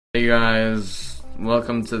Hey guys,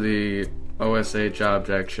 welcome to the OSH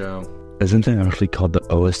Object Show. Isn't it actually called the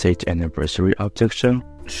OSH Anniversary Object Show?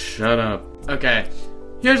 Shut up. Okay,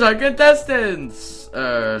 here's our contestants!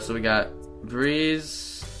 So we got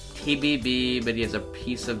Breeze, TBB, but he has a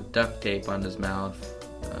piece of duct tape on his mouth.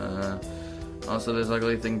 Also this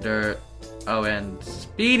ugly thing Dirt. Oh, and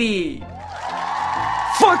Speedy!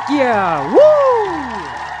 Fuck yeah! Woo!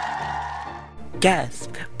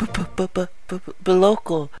 Gasp!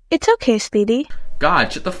 Local. It's okay, Speedy.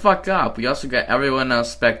 God, shut the fuck up. We also got everyone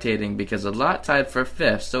else spectating because a lot tied for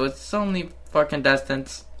 5th, so it's only 4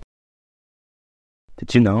 contestants.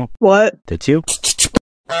 Did you know? What? Did you?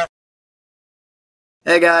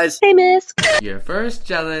 Hey guys. Hey, miss. Your first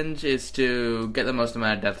challenge is to get the most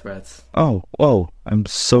amount of death threats. Oh, whoa, I'm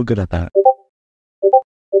so good at that.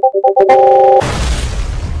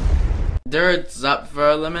 Dirt's up for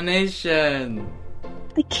elimination.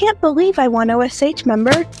 I can't believe I won OSH,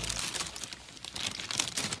 member.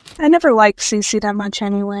 I never liked CC that much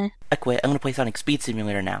anyway. I quit. I'm gonna play Sonic Speed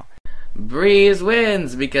Simulator now. Breeze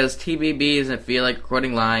wins because TBB doesn't feel like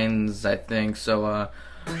recording lines, I think, so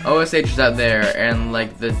OSH is out there, and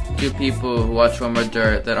like the 2 people who watch One More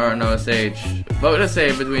Dirt that aren't OSH, vote to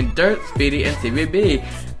say between Dirt, Speedy, and TBB.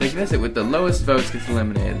 The contestant with the lowest votes gets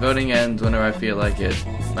eliminated. Voting ends whenever I feel like it.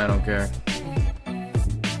 I don't care.